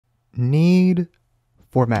Need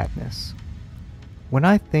for Madness. When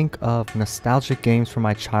I think of nostalgic games from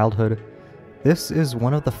my childhood, this is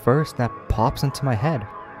one of the first that pops into my head.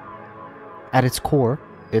 At its core,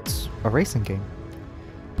 it's a racing game.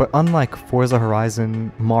 But unlike Forza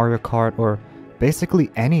Horizon, Mario Kart, or basically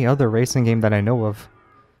any other racing game that I know of,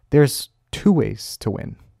 there's two ways to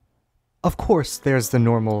win. Of course, there's the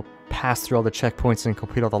normal pass through all the checkpoints and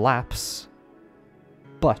complete all the laps,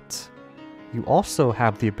 but you also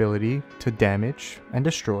have the ability to damage and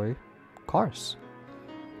destroy cars.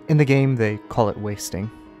 In the game, they call it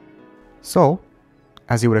wasting. So,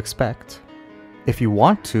 as you would expect, if you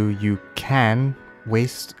want to, you can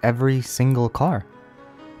waste every single car.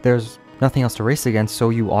 There's nothing else to race against, so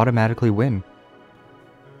you automatically win.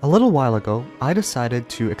 A little while ago, I decided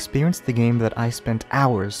to experience the game that I spent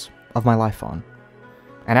hours of my life on.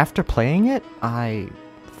 And after playing it, I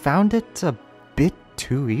found it a bit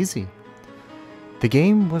too easy. The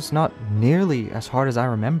game was not nearly as hard as I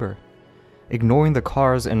remember. Ignoring the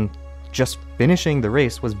cars and just finishing the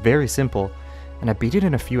race was very simple, and I beat it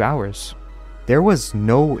in a few hours. There was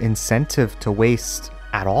no incentive to waste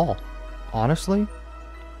at all. Honestly,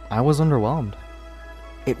 I was underwhelmed.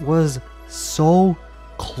 It was so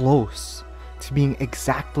close to being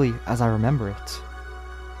exactly as I remember it.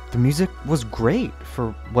 The music was great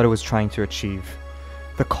for what it was trying to achieve.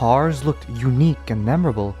 The cars looked unique and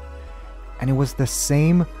memorable, and it was the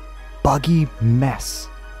same buggy mess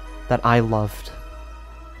that I loved.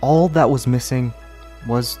 All that was missing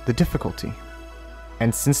was the difficulty.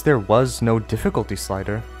 And since there was no difficulty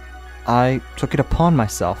slider, I took it upon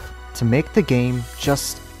myself to make the game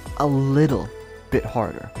just a little bit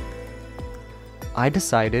harder. I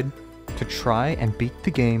decided to try and beat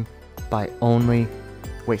the game by only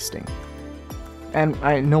wasting. And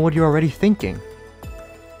I know what you're already thinking.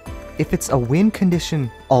 If it's a win condition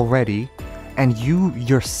already, and you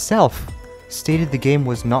yourself stated the game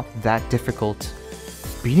was not that difficult,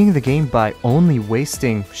 beating the game by only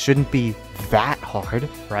wasting shouldn't be that hard,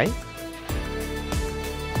 right?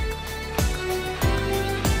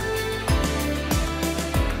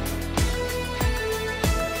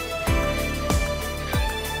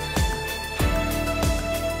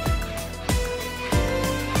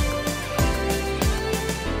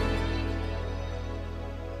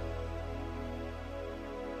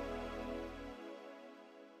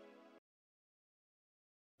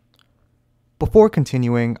 Before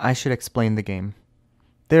continuing, I should explain the game.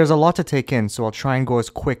 There's a lot to take in, so I'll try and go as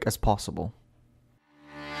quick as possible.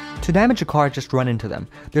 To damage a car, just run into them.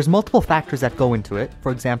 There's multiple factors that go into it,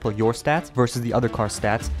 for example your stats versus the other car's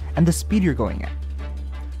stats, and the speed you're going at.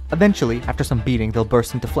 Eventually, after some beating, they'll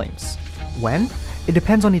burst into flames. When? It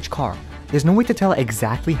depends on each car. There's no way to tell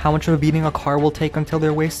exactly how much of a beating a car will take until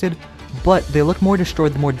they're wasted, but they look more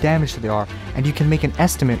destroyed the more damaged they are, and you can make an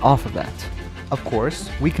estimate off of that. Of course,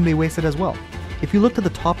 we can be wasted as well. If you look to the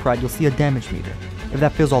top right, you'll see a damage meter. If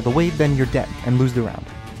that fills all the way, then you're dead and lose the round.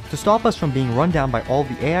 To stop us from being run down by all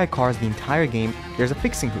the AI cars the entire game, there's a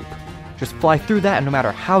fixing hoop. Just fly through that, and no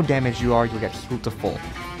matter how damaged you are, you'll get healed to full.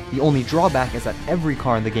 The only drawback is that every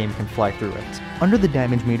car in the game can fly through it. Under the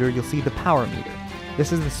damage meter, you'll see the power meter.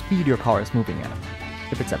 This is the speed your car is moving at.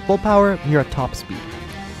 If it's at full power, you're at top speed.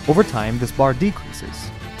 Over time, this bar decreases.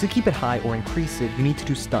 To keep it high or increase it, you need to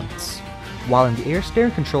do stunts. While in the air,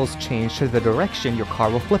 steering controls change to the direction your car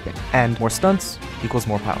will flip in, and more stunts equals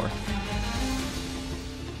more power.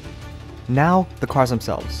 Now, the cars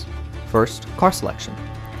themselves. First, car selection.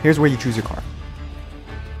 Here's where you choose your car.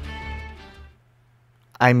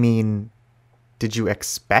 I mean, did you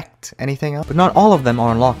expect anything else? But not all of them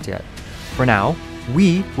are unlocked yet. For now,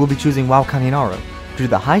 we will be choosing Wow Caninaro due to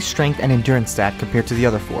the high strength and endurance stat compared to the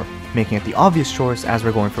other four, making it the obvious choice as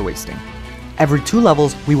we're going for wasting. Every 2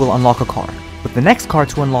 levels, we will unlock a car, with the next car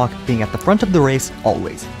to unlock being at the front of the race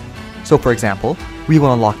always. So for example, we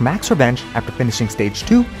will unlock Max Revenge after finishing stage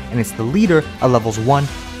 2, and it's the leader at levels 1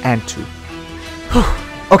 and 2.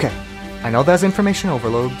 Okay, I know there's information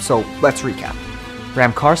overload, so let's recap.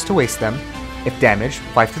 Ram cars to waste them. If damaged,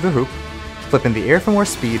 fly through the hoop. Flip in the air for more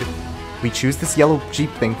speed. We choose this yellow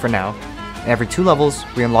Jeep thing for now. And every 2 levels,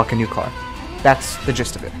 we unlock a new car. That's the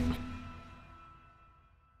gist of it.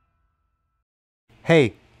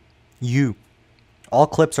 Hey, you. All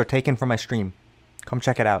clips are taken from my stream. Come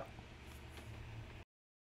check it out.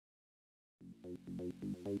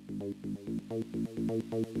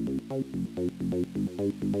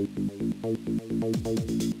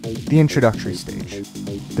 The introductory stage.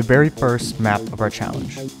 The very first map of our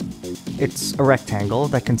challenge. It's a rectangle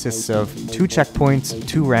that consists of 2 checkpoints,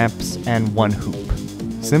 2 ramps, and 1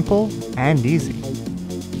 hoop. Simple and easy.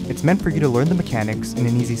 It's meant for you to learn the mechanics in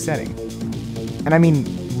an easy setting. And I mean,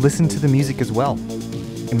 listen to the music as well.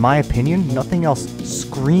 In my opinion, nothing else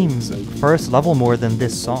screams first level more than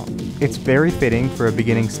this song. It's very fitting for a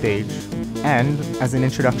beginning stage, and as an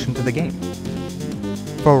introduction to the game.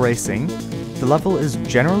 For racing, the level is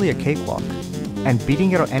generally a cakewalk, and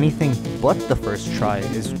beating it on anything but the first try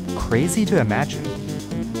is crazy to imagine.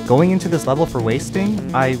 Going into this level for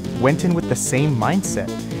wasting, I went in with the same mindset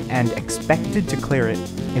and expected to clear it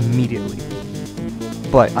immediately.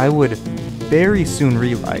 But I would very soon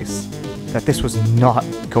realize that this was not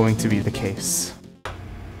going to be the case.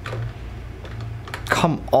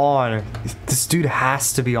 Come on, this dude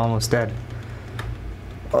has to be almost dead.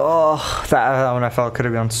 Oh, that one I felt could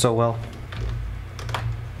have gone so well.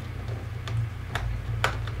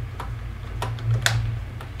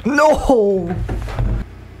 No!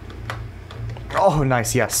 Oh,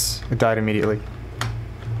 nice, yes. It died immediately.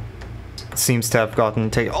 It seems to have gotten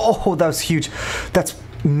taken. Oh, that was huge. That's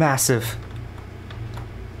massive.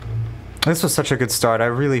 This was such a good start. I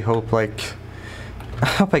really hope, I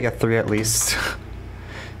hope I get 3 at least.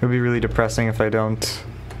 It would be really depressing if I don't.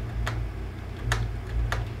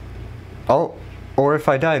 Oh, or if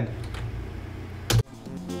I died.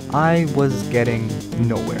 I was getting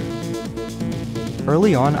nowhere.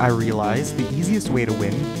 Early on, I realized the easiest way to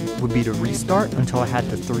win would be to restart until I had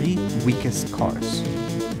the 3 weakest cars.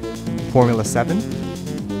 Formula 7,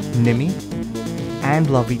 Nimi, and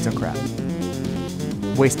La Vita Crab.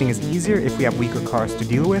 Wasting is easier if we have weaker cars to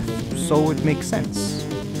deal with, so it makes sense.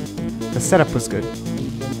 The setup was good,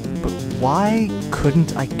 but why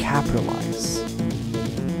couldn't I capitalize?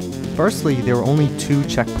 Firstly, there were only 2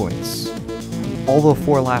 checkpoints. Although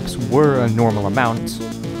 4 laps were a normal amount,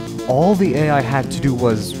 all the AI had to do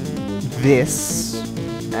was this,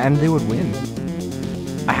 and they would win.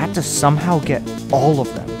 I had to somehow get all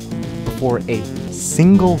of them before a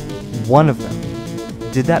single one of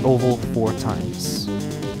them did that oval 4 times.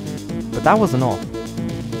 But that wasn't all.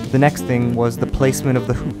 The next thing was the placement of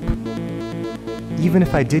the hoop. Even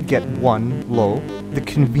if I did get 1 low, the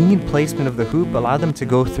convenient placement of the hoop allowed them to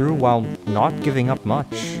go through while not giving up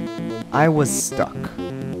much. I was stuck,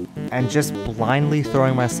 and just blindly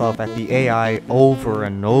throwing myself at the AI over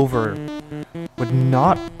and over would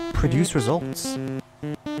not produce results.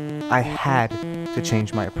 I had to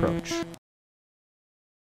change my approach.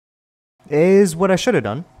 Is what I should have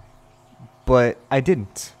done, but I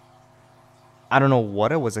didn't. I don't know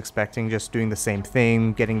what I was expecting, just doing the same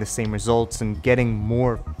thing, getting the same results, and getting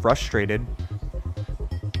more frustrated.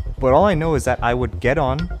 But all I know is that I would get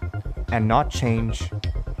on and not change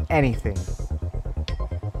anything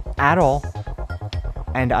at all,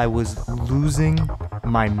 and I was losing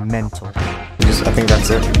my mental. I think that's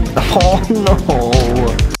it. Oh no!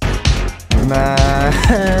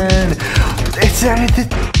 Man! It's anything.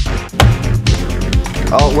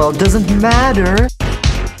 Oh well, it doesn't matter.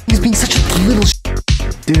 He's being such a little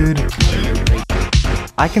dude.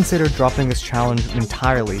 I considered dropping this challenge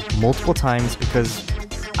entirely multiple times because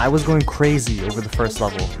I was going crazy over the first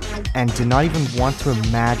level and did not even want to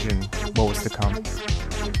imagine what was to come.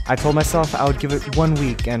 I told myself I would give it 1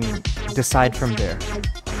 week and decide from there.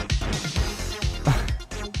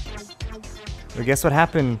 But guess what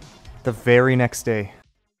happened the very next day?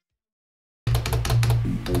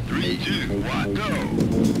 3, 2, 1, go!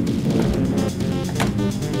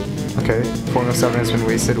 Okay, Formula 7 has been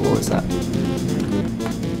wasted. What was that?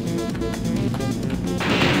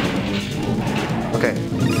 Okay,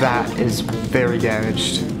 that is very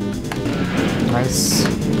damaged. Nice.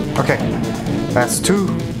 Okay, that's 2.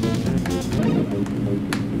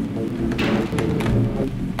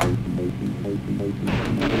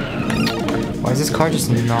 Why is this car just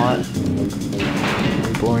not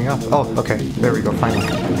blowing up? Oh, okay, there we go, finally.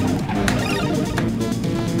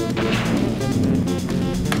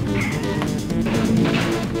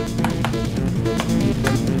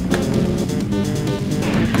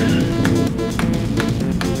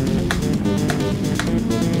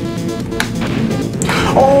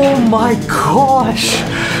 Oh my gosh!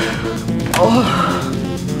 Oh.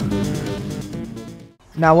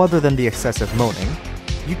 Now, other than the excessive moaning,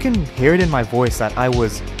 you can hear it in my voice that I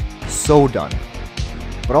was so done,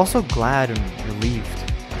 but also glad and relieved.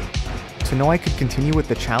 To know I could continue with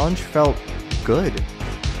the challenge felt good.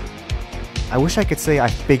 I wish I could say I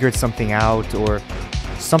figured something out or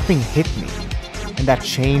something hit me, and that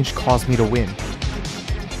change caused me to win.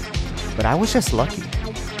 But I was just lucky.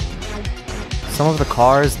 Some of the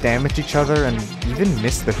cars damaged each other and even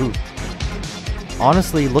missed the hoop.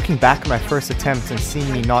 Honestly, looking back at my first attempt and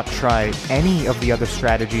seeing me not try any of the other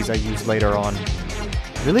strategies I used later on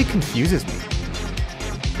really confuses me.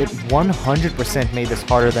 It 100% made this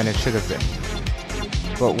harder than it should have been.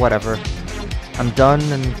 But whatever. I'm done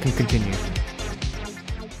and can continue.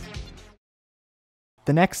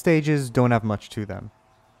 The next stages don't have much to them.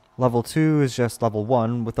 Level 2 is just level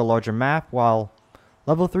 1 with a larger map, while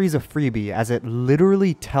level 3 is a freebie as it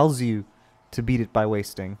literally tells you to beat it by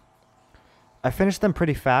wasting. I finished them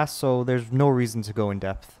pretty fast, so there's no reason to go in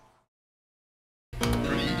depth. 3, 2,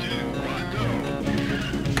 1, go.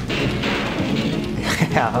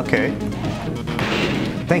 Yeah, okay.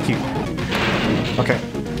 Thank you. Okay.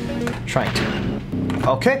 Trying to.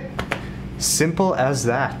 Okay. Simple as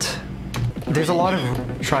that. There's a lot of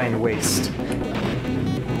try and waste.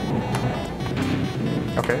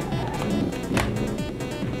 Okay.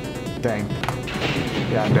 Dang.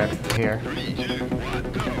 Yeah, I'm dead. Here. 3, 2,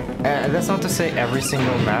 1, go. And that's not to say every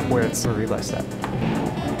single map where it's... I realized that.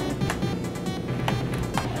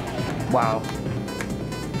 Wow.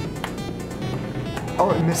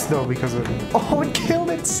 Oh, it missed though because of... Oh, it killed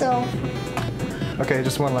itself! Okay,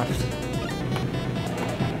 just one left.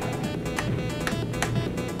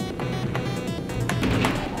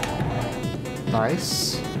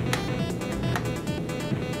 Nice.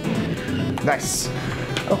 Nice.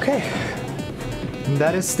 Okay.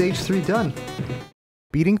 That is stage 3 done.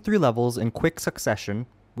 Beating 3 levels in quick succession,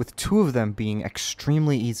 with 2 of them being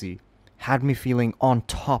extremely easy, had me feeling on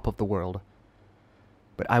top of the world.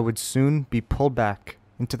 But I would soon be pulled back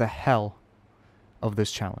into the hell of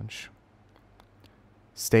this challenge.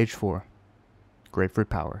 Stage 4. Grapefruit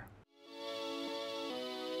Power.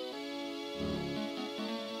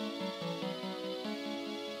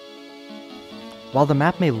 While the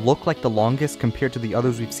map may look like the longest compared to the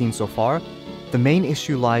others we've seen so far, the main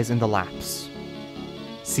issue lies in the laps.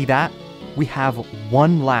 See that? We have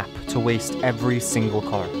 1 lap to waste every single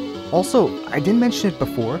car. Also, I didn't mention it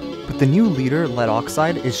before, but the new leader, Lead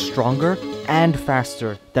Oxide, is stronger and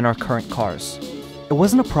faster than our current cars. It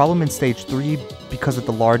wasn't a problem in Stage 3 because of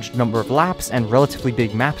the large number of laps and relatively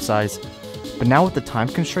big map size, but now with the time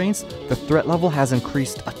constraints, the threat level has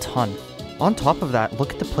increased a ton. On top of that,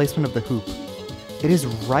 look at the placement of the hoop. It is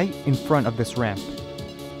right in front of this ramp.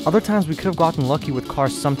 Other times we could have gotten lucky with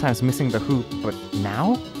cars sometimes missing the hoop, but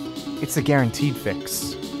now? It's a guaranteed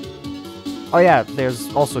fix. Oh yeah,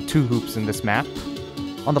 there's also 2 hoops in this map.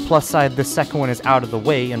 On the plus side, this second one is out of the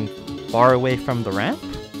way and far away from the ramp.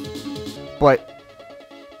 But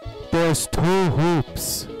there's 2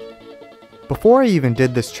 hoops. Before I even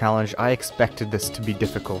did this challenge, I expected this to be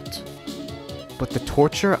difficult. But the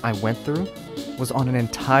torture I went through was on an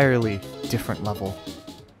entirely different level.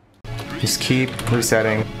 Just keep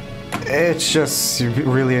resetting. It's just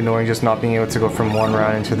really annoying just not being able to go from one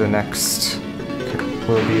round into the next.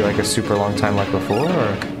 Will it be like a super long time like before,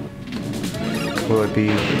 or will it be,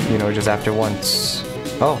 you know, just after once?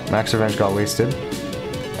 Oh, Max Revenge got wasted.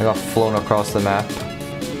 I got flown across the map.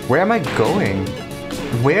 Where am I going?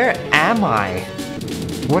 Where am I?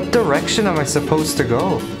 What direction am I supposed to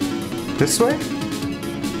go? This way?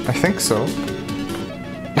 I think so.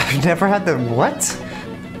 I've never had the... what?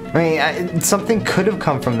 I mean, something could have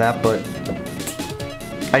come from that, but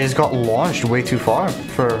I just got launched way too far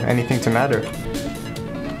for anything to matter.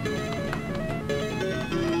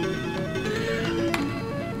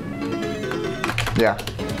 Yeah.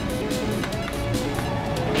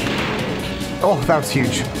 Oh, that was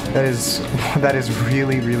huge. That is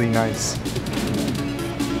really, really nice.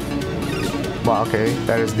 Wow, okay.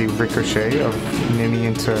 That is the ricochet of Nimi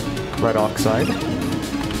into Lead Oxide.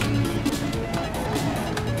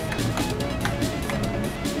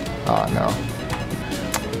 Oh no.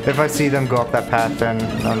 If I see them go up that path, then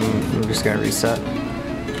I'm just gonna reset.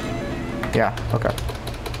 Yeah, okay.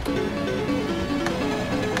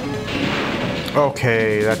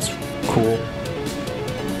 Okay, that's cool.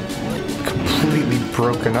 Completely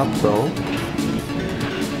broken up though.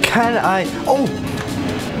 Can I... oh!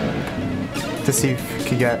 To see if we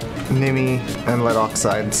can get Nimi and Lead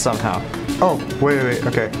Oxide somehow. Oh, wait,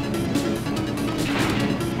 okay.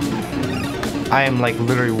 I am like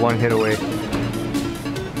literally 1 hit away.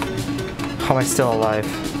 How am I still alive?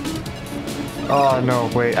 Oh no,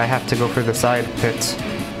 wait, I have to go for the side pit.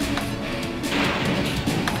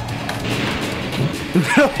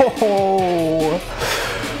 No!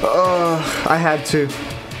 I had to.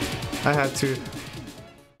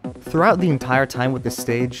 Throughout the entire time with this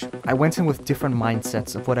stage, I went in with different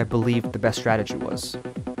mindsets of what I believed the best strategy was.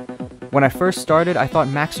 When I first started, I thought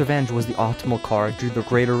Max Revenge was the optimal car due to the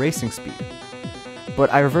greater racing speed.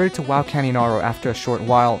 But I reverted to WoW Canionaro after a short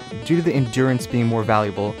while due to the endurance being more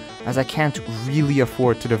valuable, as I can't really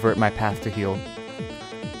afford to divert my path to heal.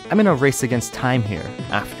 I'm in a race against time here,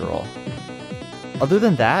 after all. Other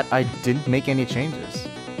than that, I didn't make any changes.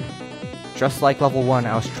 Just like level 1,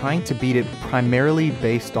 I was trying to beat it primarily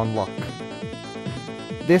based on luck.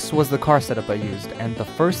 This was the car setup I used, and the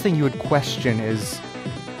first thing you would question is,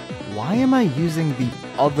 why am I using the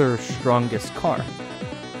other strongest car?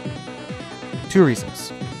 Two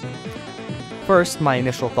reasons. First, my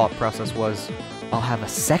initial thought process was, I'll have a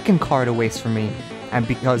second car to waste for me, and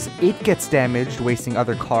because it gets damaged wasting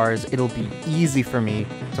other cars, it'll be easy for me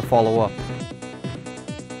to follow up.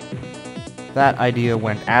 That idea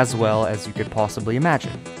went as well as you could possibly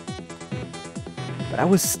imagine. But I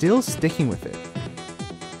was still sticking with it.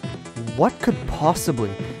 What could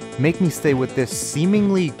possibly make me stay with this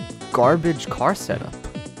seemingly garbage car setup?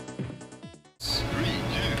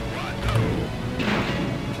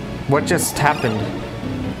 What just happened?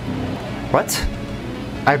 What?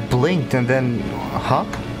 I blinked and then... Huh?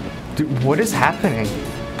 Dude, what is happening?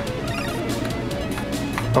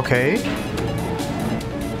 Okay.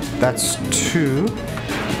 That's 2.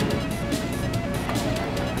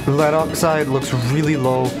 Lead oxide looks really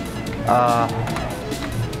low.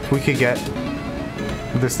 If we could get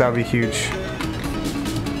this, that would be huge.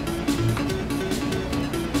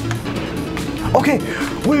 Okay!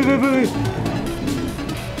 Wait.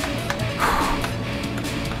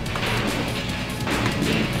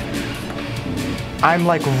 I'm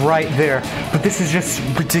like right there, but this is just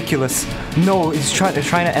ridiculous. No, he's trying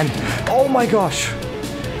to end. Oh my gosh!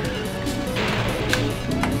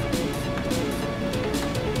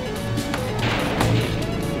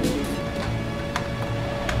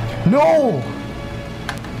 No!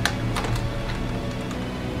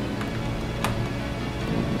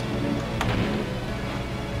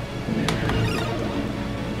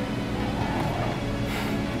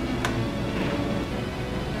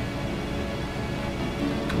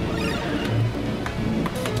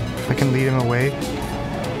 I can lead him away.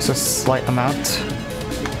 Just a slight amount.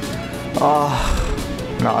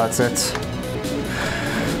 Oh, no, that's it.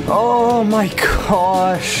 Oh my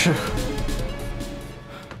gosh.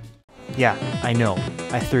 Yeah, I know.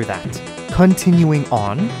 I threw that. Continuing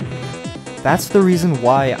on, that's the reason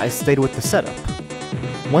why I stayed with the setup.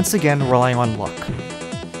 Once again, relying on luck.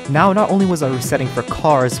 Now, not only was I resetting for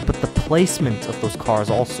cars, but the placement of those cars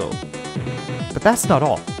also. But that's not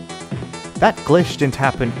all. That glitch didn't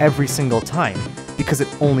happen every single time, because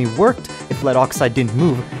it only worked if lead oxide didn't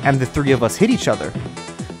move and the three of us hit each other.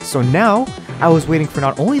 So now, I was waiting for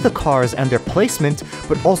not only the cars and their placement,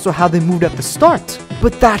 but also how they moved at the start.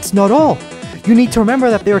 But that's not all! You need to remember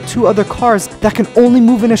that there are 2 other cars that can only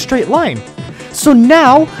move in a straight line. So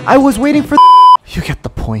now, I was waiting for You get the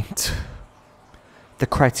point. The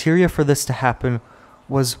criteria for this to happen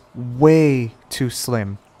was way too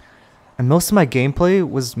slim. And most of my gameplay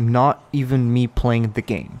was not even me playing the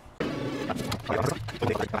game.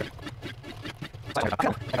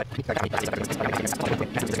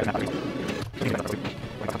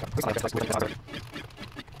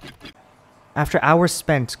 After hours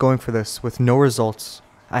spent going for this with no results,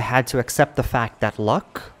 I had to accept the fact that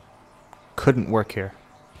luck couldn't work here.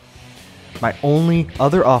 My only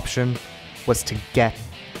other option was to get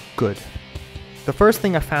good. The first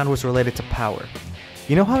thing I found was related to power.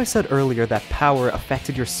 You know how I said earlier that power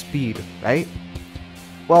affected your speed, right?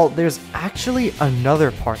 Well, there's actually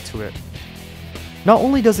another part to it. Not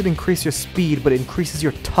only does it increase your speed, but it increases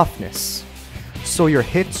your toughness. So your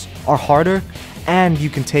hits are harder, and you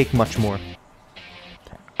can take much more.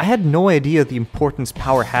 I had no idea the importance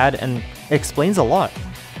power had, and it explains a lot.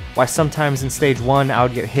 Why sometimes in stage 1 I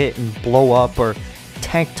would get hit and blow up, or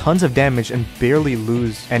tank tons of damage and barely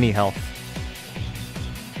lose any health.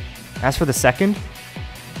 As for the second,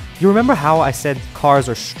 you remember how I said cars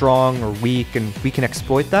are strong or weak and we can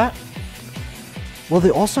exploit that? Well,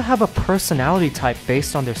 they also have a personality type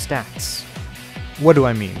based on their stats. What do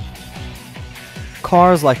I mean?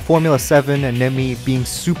 Cars like Formula 7 and Nemi being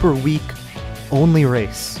super weak only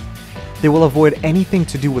race. They will avoid anything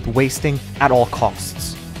to do with wasting at all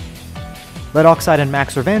costs. Lead Oxide and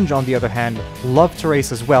Max Revenge, on the other hand, love to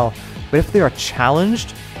race as well, but if they are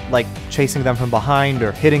challenged, like chasing them from behind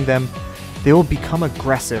or hitting them, they will become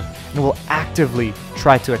aggressive and will actively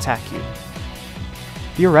try to attack you.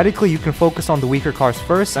 Theoretically, you can focus on the weaker cars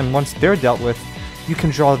first, and once they're dealt with, you can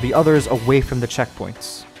draw the others away from the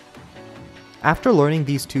checkpoints. After learning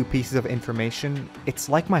these 2 pieces of information, it's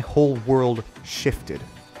like my whole world shifted.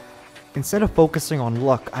 Instead of focusing on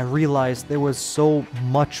luck, I realized there was so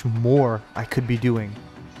much more I could be doing.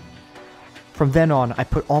 From then on, I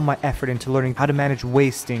put all my effort into learning how to manage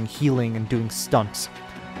wasting, healing, and doing stunts.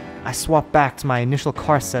 I swapped back to my initial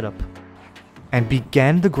car setup, and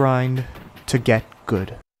began the grind to get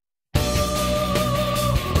good.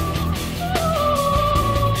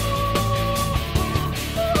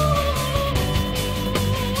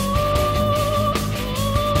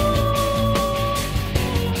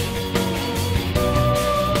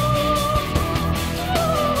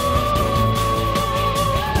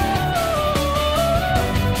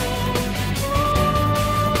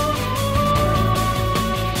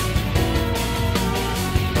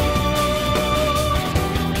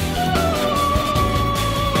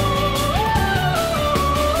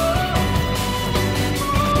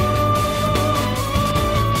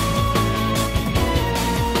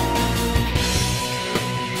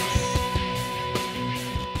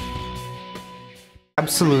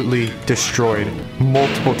 absolutely destroyed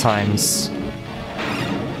multiple times.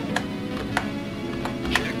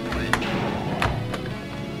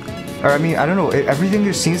 Or, I mean, I don't know, everything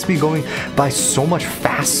just seems to be going by so much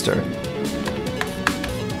faster.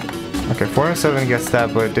 Okay, 407 gets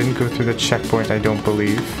that, but it didn't go through the checkpoint, I don't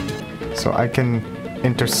believe. So I can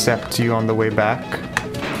intercept you on the way back.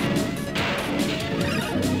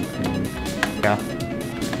 Yeah.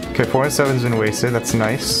 Okay, 407's been wasted, that's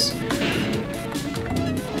nice.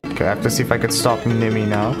 Okay, I have to see if I could stop Nimi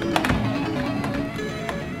now.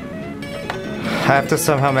 I have to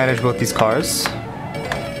somehow manage both these cars.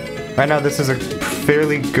 Right now, this is a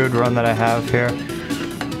fairly good run that I have here.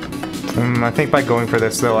 I think by going for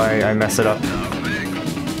this, though, I mess it up.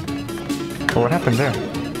 Oh, what happened there?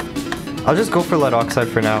 I'll just go for lead oxide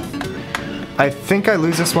for now. I think I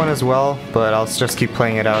lose this one as well, but I'll just keep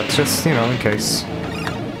playing it out, just, you know, in case.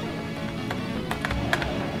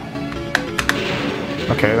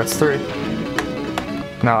 Okay, that's 3.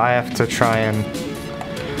 Now I have to try and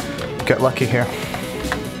get lucky here.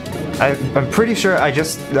 I'm pretty sure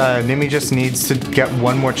Nimi just needs to get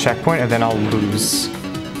one more checkpoint and then I'll lose.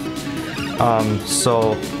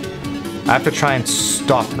 So I have to try and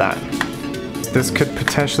stop that. This could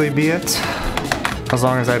potentially be it, as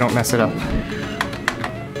long as I don't mess it up.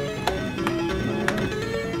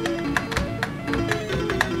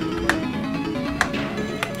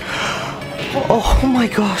 Oh my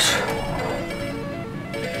gosh.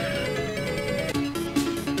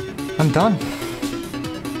 I'm done.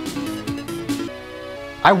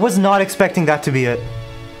 I was not expecting that to be it.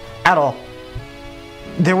 At all.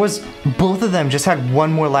 Both of them just had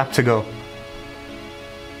one more lap to go.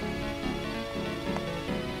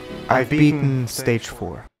 I've beaten stage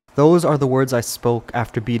 4. Those are the words I spoke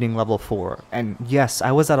after beating level 4. And yes,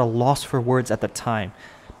 I was at a loss for words at the time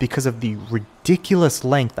because of the ridiculous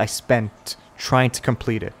length I spent trying to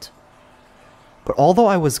complete it. But although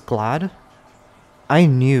I was glad, I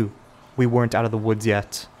knew we weren't out of the woods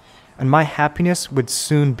yet. And my happiness would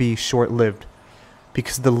soon be short-lived,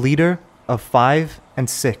 because the leader of 5 and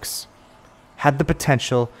 6 had the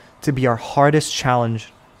potential to be our hardest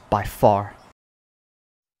challenge by far.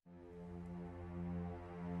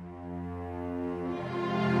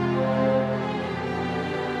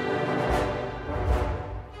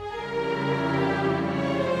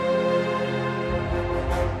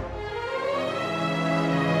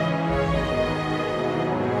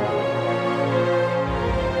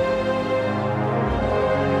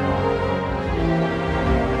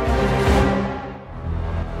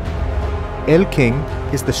 El King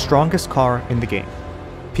is the strongest car in the game,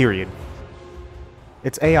 period.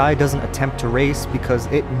 Its AI doesn't attempt to race because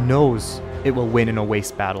it knows it will win in a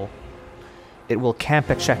waste battle. It will camp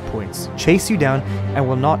at checkpoints, chase you down, and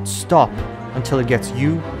will not stop until it gets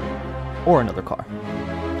you or another car.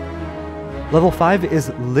 Level 5 is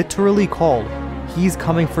literally called He's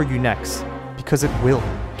Coming For You Next because it will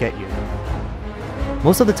get you.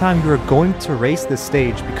 Most of the time you are going to race this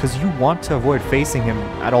stage because you want to avoid facing him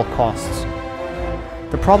at all costs.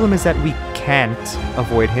 The problem is that we can't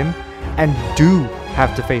avoid him and do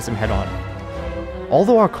have to face him head on.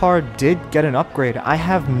 Although our car did get an upgrade, I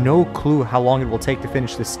have no clue how long it will take to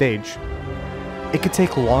finish this stage. It could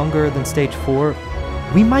take longer than stage 4.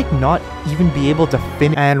 We might not even be able to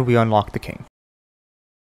finish, and we unlock the king.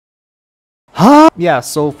 Huh? Yeah,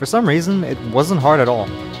 so for some reason, it wasn't hard at all.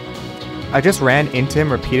 I just ran into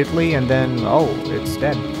him repeatedly and then, oh, it's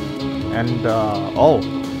dead. And, oh,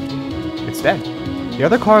 it's dead. The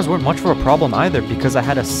other cars weren't much of a problem either because I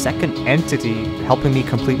had a second entity helping me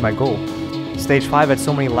complete my goal. Stage 5 had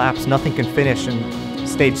so many laps nothing can finish, and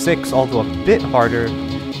Stage 6, although a bit harder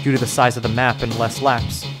due to the size of the map and less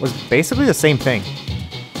laps, was basically the same thing.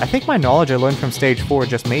 I think my knowledge I learned from Stage 4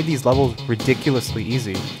 just made these levels ridiculously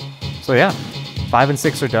easy. So yeah, 5 and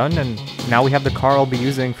 6 are done, and now we have the car I'll be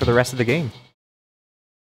using for the rest of the game.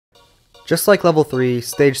 Just like level 3,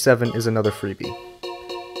 Stage 7 is another freebie.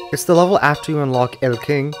 It's the level after you unlock El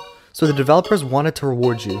King, so the developers wanted to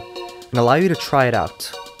reward you and allow you to try it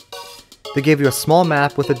out. They gave you a small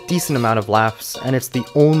map with a decent amount of laps, and it's the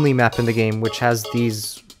only map in the game which has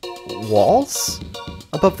these walls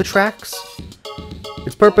above the tracks.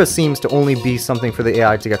 Its purpose seems to only be something for the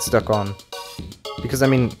AI to get stuck on. Because, I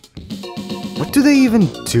mean, what do they even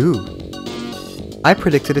do? I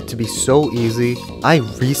predicted it to be so easy, I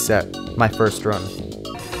reset my first run.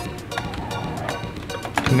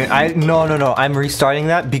 No, I'm restarting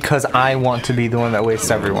that because I want to be the one that wastes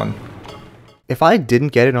everyone. If I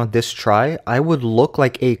didn't get it on this try, I would look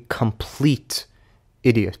like a complete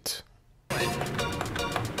idiot.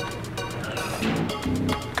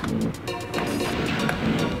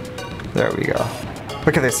 There we go.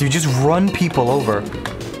 Look at this, you just run people over.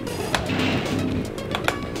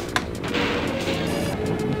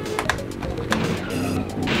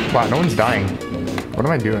 Wow, no one's dying. What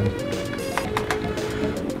am I doing?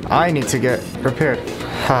 I need to get prepared.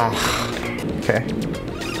 Okay.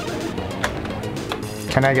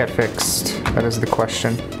 Can I get fixed? That is the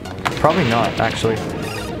question. Probably not, actually.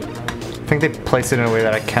 I think they placed it in a way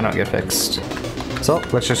that I cannot get fixed. So,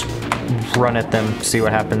 let's just run at them, see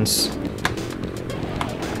what happens.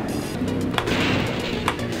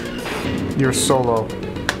 You're solo.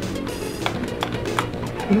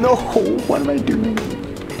 No, what am I doing?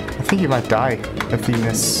 I think you might die if you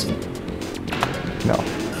miss. No.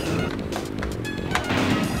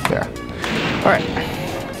 There. Alright.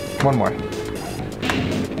 One more.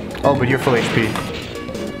 Oh, but you're full HP.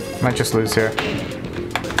 Might just lose here.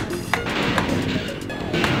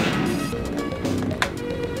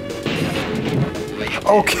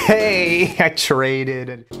 Okay, I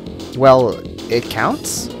traded. Well, it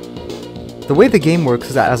counts? The way the game works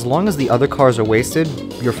is that as long as the other cars are wasted,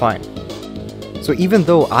 you're fine. So even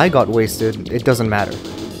though I got wasted, it doesn't matter.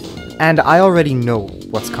 And I already know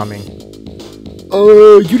what's coming.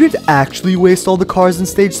 You didn't actually waste all the cars in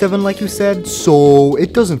Stage 7 like you said, so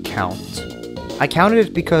it doesn't count. I counted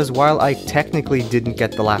it because while I technically didn't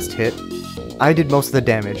get the last hit, I did most of the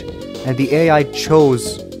damage, and the AI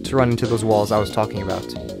chose to run into those walls I was talking about.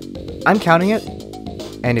 I'm counting it,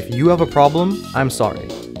 and if you have a problem, I'm sorry.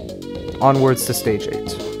 Onwards to Stage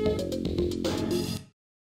 8.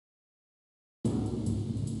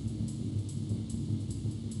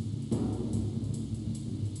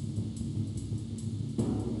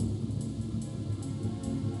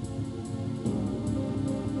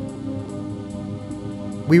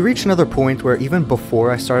 We reached another point where even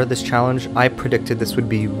before I started this challenge, I predicted this would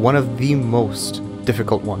be one of the most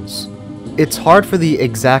difficult ones. It's hard for the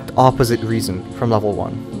exact opposite reason from level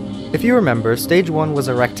 1. If you remember, Stage 1 was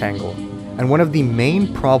a rectangle, and one of the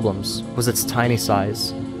main problems was its tiny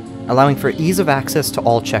size, allowing for ease of access to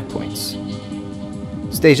all checkpoints.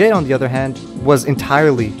 Stage 8, on the other hand, was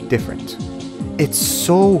entirely different. It's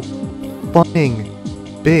so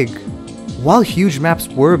fucking big. While huge maps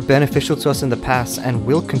were beneficial to us in the past and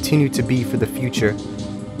will continue to be for the future,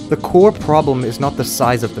 the core problem is not the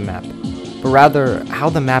size of the map, but rather how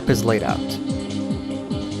the map is laid out.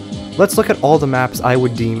 Let's look at all the maps I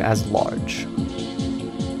would deem as large.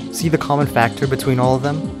 See the common factor between all of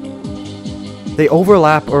them? They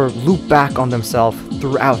overlap or loop back on themselves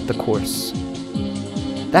throughout the course.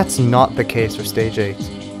 That's not the case for Stage 8.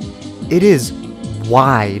 It is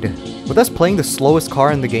wide. With us playing the slowest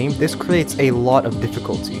car in the game, this creates a lot of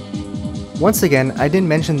difficulty. Once again, I didn't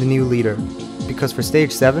mention the new leader, because for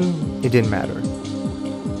Stage 7, it didn't matter.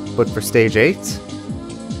 But for Stage 8,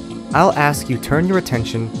 I'll ask you turn your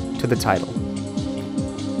attention to the title.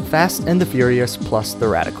 Fast and the Furious plus the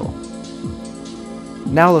Radical.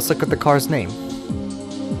 Now let's look at the car's name.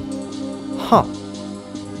 Huh.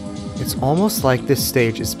 It's almost like this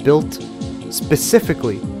stage is built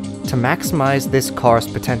specifically to maximize this car's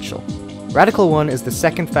potential. Radical 1 is the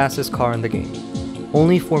second fastest car in the game.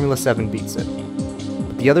 Only Formula 7 beats it.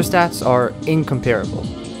 But the other stats are incomparable.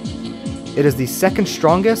 It is the second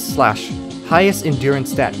strongest / highest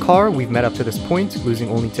endurance stat car we've met up to this point, losing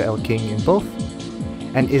only to El King in both,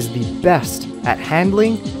 and is the best at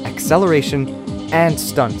handling, acceleration, and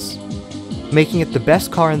stunts, making it the best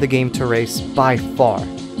car in the game to race by far.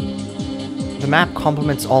 The map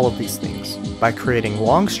complements all of these things by creating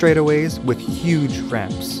long straightaways with huge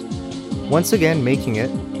ramps, once again making it,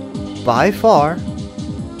 by far,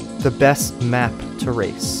 the best map to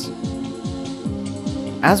race.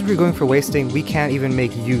 As we're going for wasting, we can't even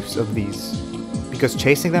make use of these, because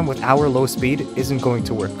chasing them with our low speed isn't going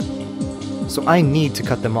to work. So I need to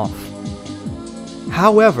cut them off.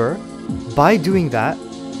 However, by doing that,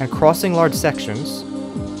 and crossing large sections,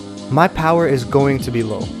 my power is going to be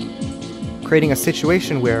low, creating a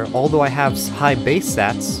situation where, although I have high base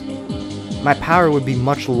stats, my power would be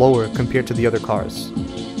much lower compared to the other cars.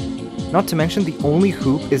 Not to mention the only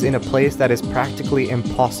hoop is in a place that is practically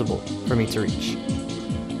impossible for me to reach.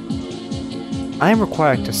 I am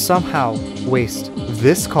required to somehow waste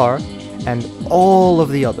this car and all of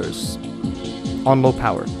the others on low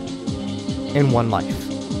power in one life.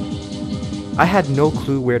 I had no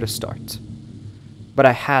clue where to start, but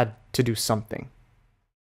I had to do something.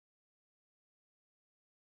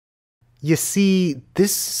 You see,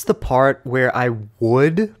 this is the part where I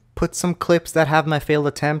would put some clips that have my failed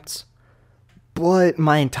attempts, but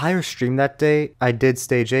my entire stream that day, I did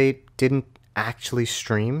Stage 8, didn't actually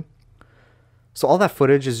stream, so all that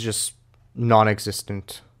footage is just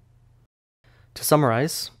non-existent. To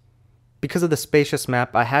summarize, because of the spacious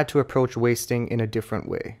map, I had to approach wasting in a different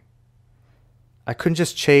way. I couldn't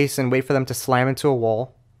just chase and wait for them to slam into a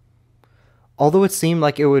wall. Although it seemed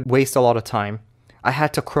like it would waste a lot of time, I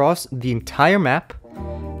had to cross the entire map,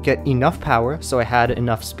 get enough power so I had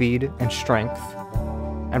enough speed and strength,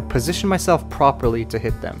 and position myself properly to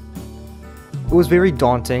hit them. It was very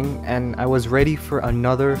daunting, and I was ready for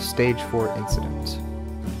another Stage 4 incident.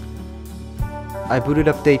 I booted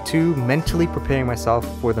up day 2, mentally preparing myself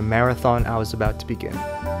for the marathon I was about to begin.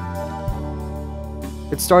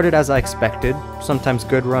 It started as I expected, sometimes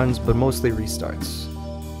good runs, but mostly restarts.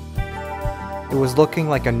 It was looking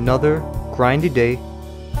like another grindy day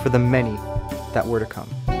for the many that were to come.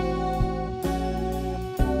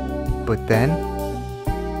 But then,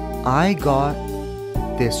 I got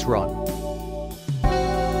this run.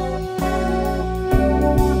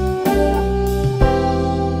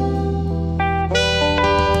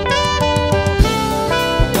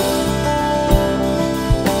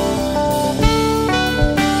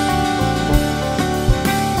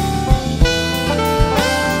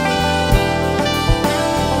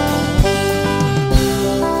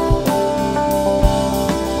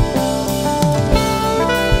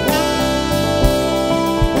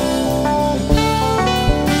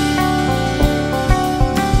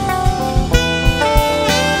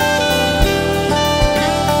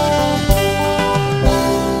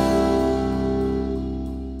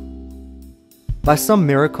 By some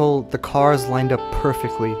miracle, the cars lined up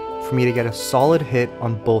perfectly for me to get a solid hit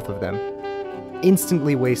on both of them,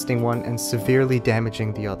 instantly wasting one and severely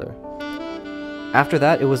damaging the other. After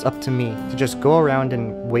that, it was up to me to just go around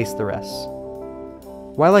and waste the rest.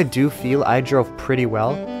 While I do feel I drove pretty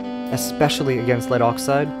well, especially against lead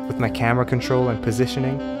oxide with my camera control and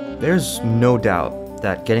positioning, there's no doubt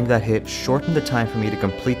that getting that hit shortened the time for me to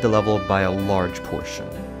complete the level by a large portion.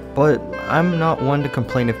 But I'm not one to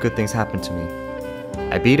complain if good things happen to me.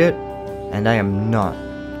 I beat it, and I am not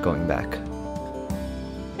going back.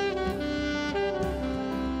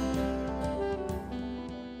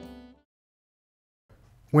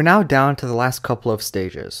 We're now down to the last couple of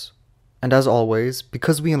stages, and as always,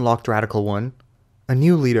 because we unlocked Radical 1, a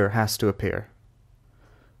new leader has to appear.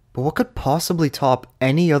 But what could possibly top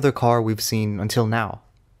any other car we've seen until now?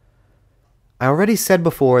 I already said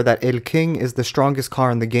before that El King is the strongest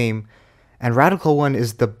car in the game, and Radical 1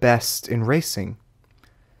 is the best in racing.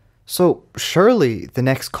 So surely the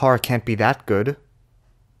next car can't be that good.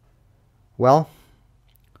 Well,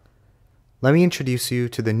 let me introduce you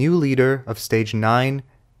to the new leader of Stage 9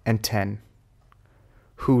 and 10,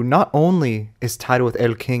 who not only is tied with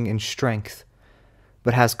El King in strength,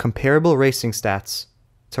 but has comparable racing stats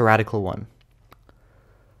to Radical 1.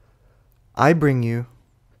 I bring you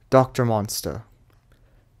Dr. Monster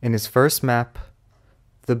in his first map,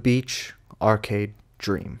 the Beach Arcade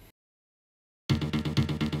Dream.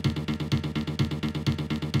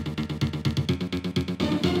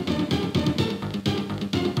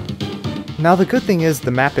 Now the good thing is the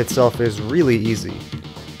map itself is really easy.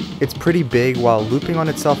 It's pretty big while looping on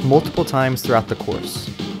itself multiple times throughout the course.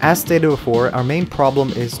 As stated before, our main problem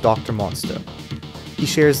is Dr. Monster. He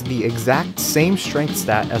shares the exact same strength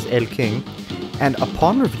stat as El King, and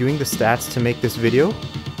upon reviewing the stats to make this video,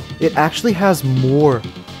 it actually has more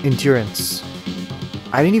endurance.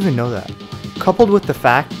 I didn't even know that. Coupled with the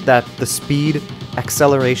fact that the speed,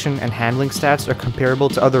 acceleration, and handling stats are comparable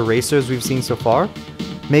to other racers we've seen so far,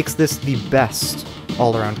 makes this the best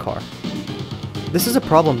all-around car. This is a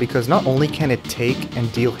problem because not only can it take and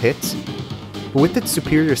deal hits, but with its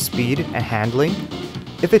superior speed and handling,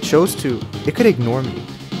 if it chose to, it could ignore me.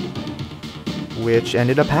 Which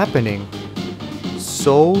ended up happening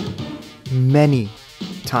so many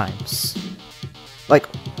times. Like,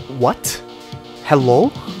 what? Hello?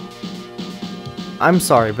 I'm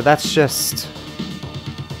sorry, but that's just...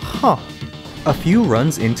 Huh. A few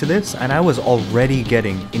runs into this, and I was already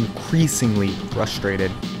getting increasingly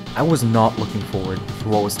frustrated. I was not looking forward to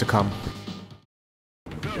what was to come.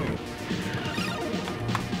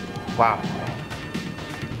 Wow.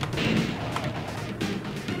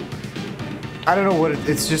 I don't know what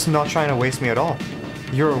it's just not trying to waste me at all.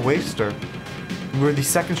 You're a waster. We're the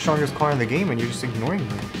second strongest car in the game and you're just ignoring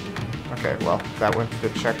me. Okay, well, that went to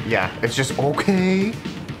the check. Yeah, it's just okay.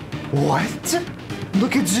 What?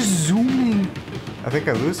 Look, it's just zooming. I think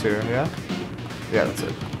I lose here, yeah? Yeah, that's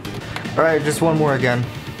it. Alright, just one more again.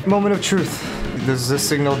 Moment of truth. Does this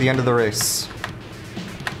signal the end of the race?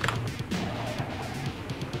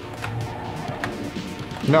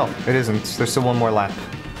 No, it isn't. There's still one more lap.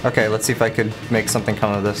 Okay, let's see if I could make something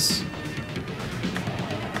come of this.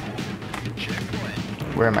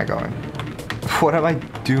 Where am I going? What am I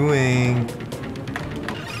doing?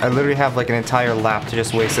 I literally have like an entire lap to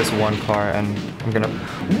just waste this one car, and I'm gonna...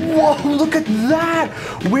 Whoa, look at that!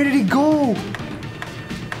 Where did he go?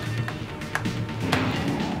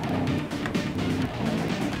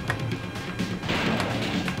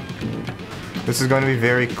 This is going to be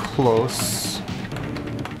very close.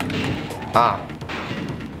 Ah.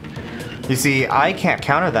 You see, I can't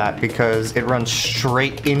counter that because it runs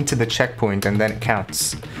straight into the checkpoint and then it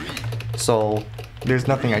counts. So, there's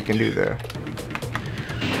nothing I can do there.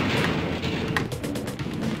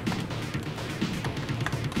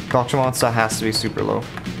 Dr. Monster has to be super low.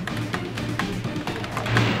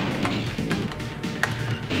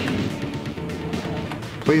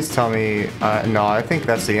 Please tell me, no, I think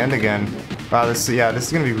that's the end again. Wow, this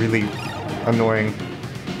is gonna be really annoying.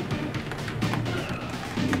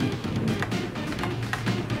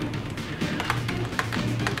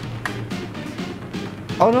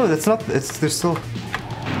 Oh no, that's not, there's still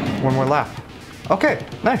one more lap. Okay,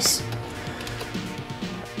 nice.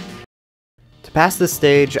 To pass this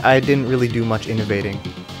stage, I didn't really do much innovating.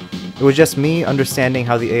 It was just me understanding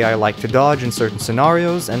how the AI liked to dodge in certain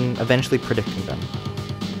scenarios and eventually predicting them.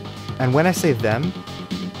 And when I say them,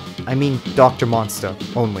 I mean Dr. Monster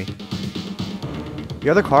only. The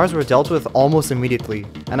other cars were dealt with almost immediately,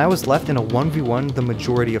 and I was left in a 1v1 the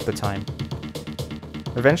majority of the time.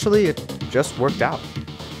 Eventually, it just worked out.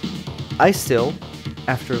 I still,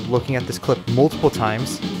 after looking at this clip multiple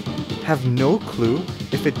times, have no clue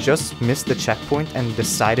if it just missed the checkpoint and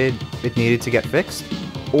decided it needed to get fixed,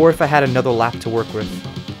 or if I had another lap to work with.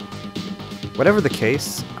 Whatever the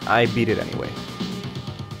case, I beat it anyway.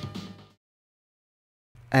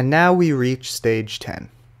 And now we reach stage 10,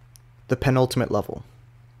 the penultimate level.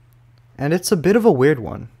 And it's a bit of a weird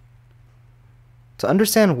one. To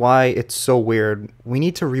understand why it's so weird, we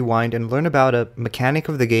need to rewind and learn about a mechanic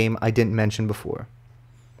of the game I didn't mention before.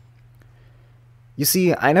 You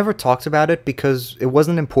see, I never talked about it because it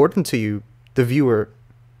wasn't important to you, the viewer,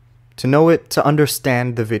 to know it to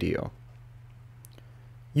understand the video.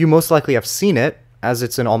 You most likely have seen it, as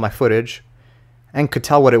it's in all my footage, and could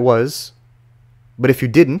tell what it was, but if you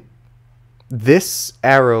didn't, this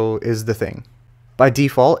arrow is the thing. By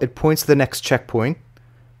default, it points to the next checkpoint,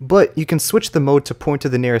 but you can switch the mode to point to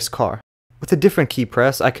the nearest car. With a different key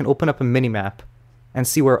press, I can open up a minimap and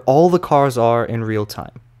see where all the cars are in real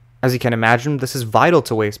time. As you can imagine, this is vital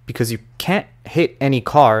to Waste because you can't hit any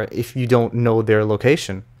car if you don't know their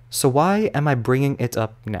location. So why am I bringing it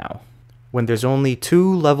up now, when there's only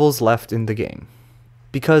 2 levels left in the game?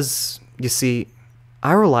 Because, you see,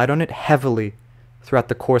 I relied on it heavily throughout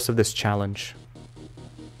the course of this challenge.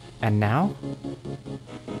 And now,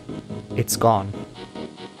 it's gone.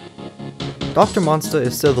 Dr. Monster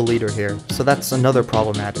is still the leader here, so that's another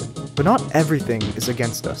problem added. But not everything is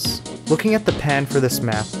against us. Looking at the pan for this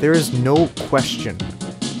map, there is no question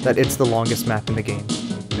that it's the longest map in the game.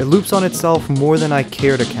 It loops on itself more than I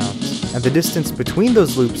care to count, and the distance between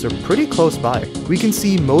those loops are pretty close by. We can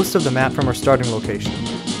see most of the map from our starting location.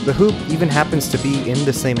 The hoop even happens to be in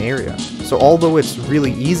the same area, so although it's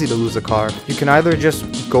really easy to lose a car, you can either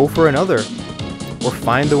just go for another, or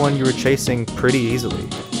find the one you were chasing pretty easily.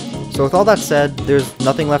 So with all that said, there's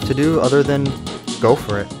nothing left to do other than go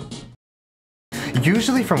for it.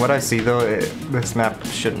 Usually from what I see though, this map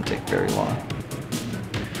shouldn't take very long.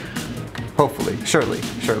 Hopefully, surely.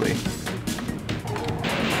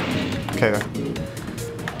 Okay,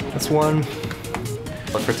 that's one.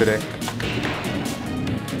 Luck for today.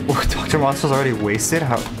 Oh, Dr. Monster's already wasted?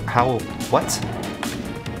 What?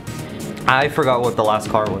 I forgot what the last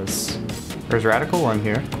car was. There's Radical 1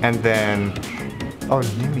 here, and then... Oh,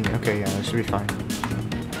 Nimi. Okay, yeah, that should be fine.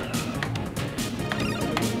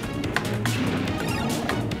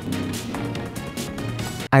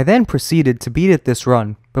 I then proceeded to beat it this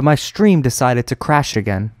run, but my stream decided to crash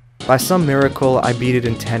again. By some miracle, I beat it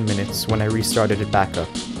in 10 minutes when I restarted it back up,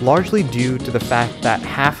 largely due to the fact that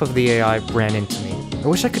half of the AI ran into me. I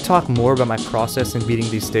wish I could talk more about my process in beating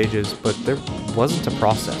these stages, but there wasn't a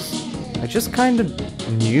process. I just kinda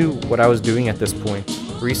knew what I was doing at this point.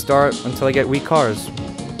 Restart until I get weak cars.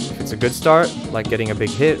 If it's a good start, like getting a big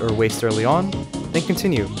hit or waste early on, then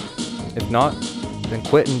continue. If not, then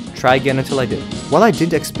quit and try again until I did. While I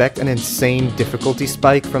did expect an insane difficulty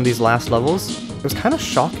spike from these last levels, it was kind of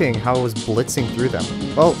shocking how I was blitzing through them.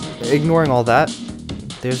 Well, ignoring all that,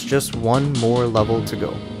 there's just one more level to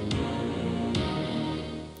go.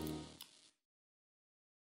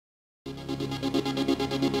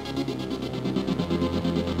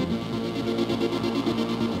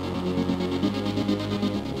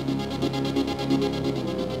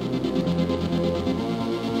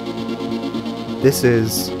 This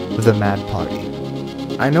is the Mad Party.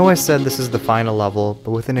 I know I said this is the final level,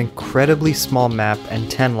 but with an incredibly small map and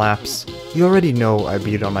 10 laps, you already know I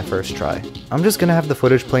beat it on my first try. I'm just gonna have the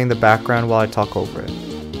footage play in the background while I talk over it.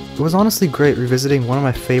 It was honestly great revisiting one of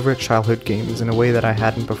my favorite childhood games in a way that I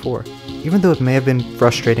hadn't before. Even though it may have been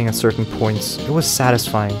frustrating at certain points, it was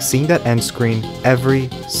satisfying seeing that end screen every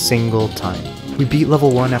single time. We beat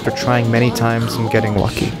level 1 after trying many times and getting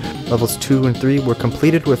lucky. Levels 2 and 3 were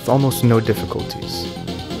completed with almost no difficulties.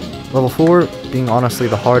 Level 4, being honestly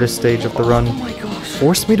the hardest stage of the run,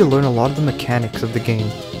 forced me to learn a lot of the mechanics of the game.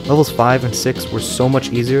 Levels 5 and 6 were so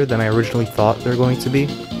much easier than I originally thought they were going to be.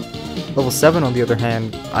 Level 7 on the other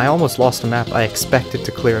hand, I almost lost a map I expected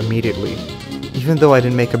to clear immediately. Even though I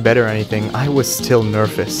didn't make it better or anything, I was still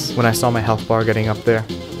nervous when I saw my health bar getting up there.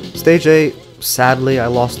 Stage 8, sadly I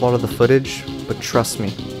lost a lot of the footage, but trust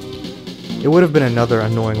me, it would have been another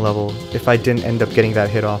annoying level if I didn't end up getting that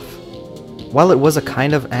hit off. While it was a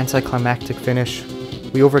kind of anticlimactic finish,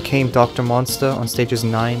 we overcame Dr. Monster on stages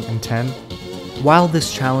 9 and 10. While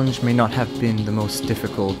this challenge may not have been the most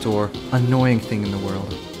difficult or annoying thing in the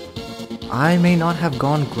world, I may not have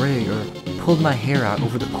gone grey or pulled my hair out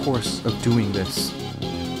over the course of doing this.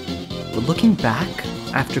 But looking back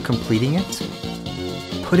after completing it,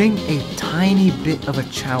 putting a tiny bit of a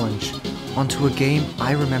challenge onto a game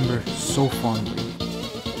I remember so fondly.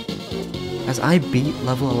 As I beat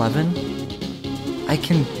level 11, I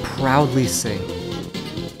can proudly say,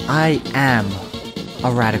 I am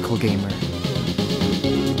a radical gamer.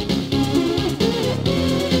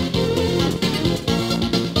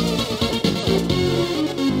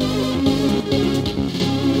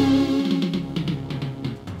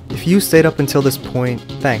 If you stayed up until this point,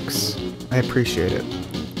 thanks. I appreciate it.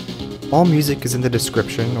 All music is in the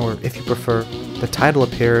description, or if you prefer, the title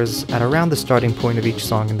appears at around the starting point of each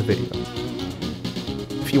song in the video.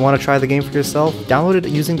 If you want to try the game for yourself, download it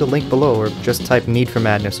using the link below or just type Need for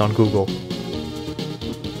Madness on Google.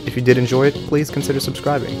 If you did enjoy it, please consider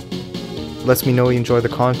subscribing. It lets me know you enjoy the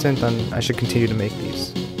content and I should continue to make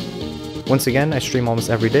these. Once again, I stream almost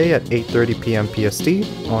every day at 8:30 PM PST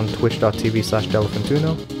on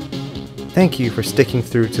twitch.tv/Delafantuno. Thank you for sticking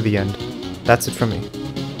through to the end. That's it from me.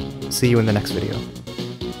 See you in the next video.